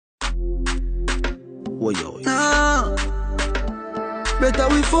Oh yo. Nah, better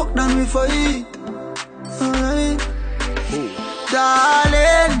we fuck than we fight. Alright.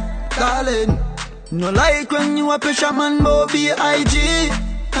 Darling, no like when you a pressure man, but be IG.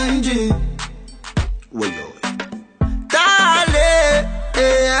 Oh yo. Darling,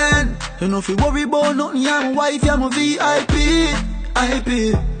 you know if you worry about nothing, you're my wife, you're my VIP.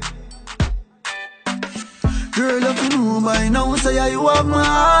 Girl, if you know by now, say you have my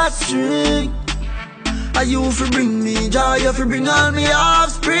heartstring. Are you for bring me joy, you for bring all me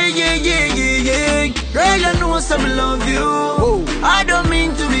offspring, yeah. Girl, you know some love you. Whoa. I don't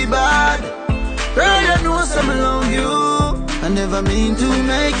mean to be bad. Girl, you know some love you. I never mean to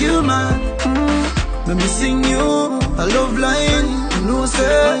make you mad. Let me sing you a love line. You know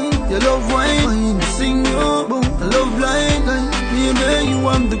say you love wine. Sing you a love line. Baby, you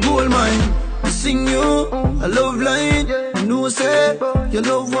want the gold mine. Sing you a love line. You know say you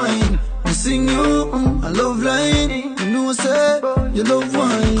love wine. Sing you a love line. You know say you love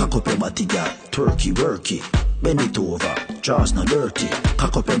wine. Cock up your body, girl, twerky worky. Bend it over, jaws not dirty.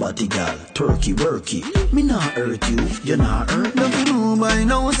 Cock up your body, girl, twerky worky. Me not hurt you, you not hurt me. Don't you know by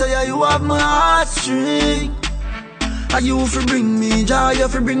now, say you have my heartstring. Are you for bring me joy, you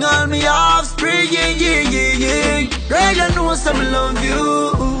for bring all me offspring, yeah. Girl, you know some love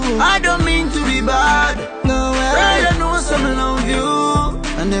you. I don't mean to be bad. No way. Girl, you know some love you.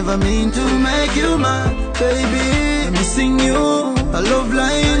 I never mean to make you mad, baby. Let me sing you a love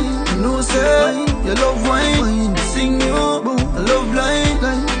line. You know say you love wine. Sing you a love line.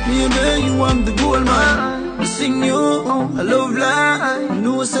 Baby, you want the gold mine. Sing you a love line. You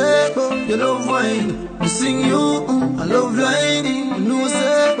know say you love wine. Sing you a love line. You know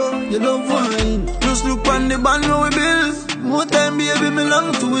say you love wine. Just look on the band how we build. More time, baby, me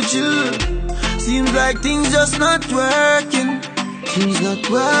long to a chill. Seems like things just not working. Things not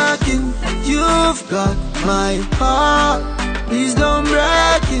working. You've got my heart. Please don't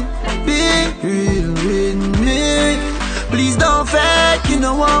break it. Be real with me. Please don't fake. You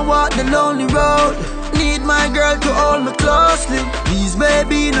know I walk the lonely road. Need my girl to hold me closely. Please,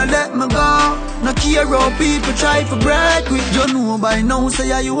 baby, not let me go. No care how people try to break with. You know by now,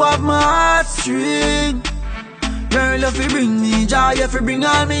 say you have my heartstring. Girl, if you bring me joy, if you bring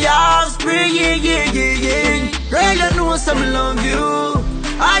all me offspring, yeah. Girl, you know some love you.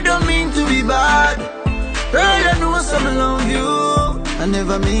 I don't mean to be bad. Girl, you know some love you. I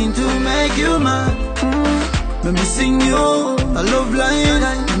never mean to make you mad. Let me sing you a love line.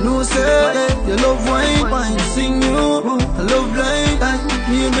 You know say you love wine. Sing you a love line.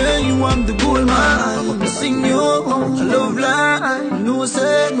 Baby, you want the gold mine. Sing you a love line. You know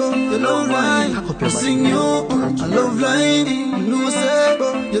say you love wine. Sing you a love line. You know say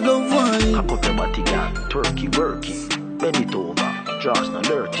you love wine. Cock up your body, girl, twerky worky. Bend it over, jaws not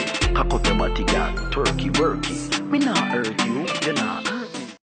dirty. Cock up your body, girl, twerky worky. Me not hurt you.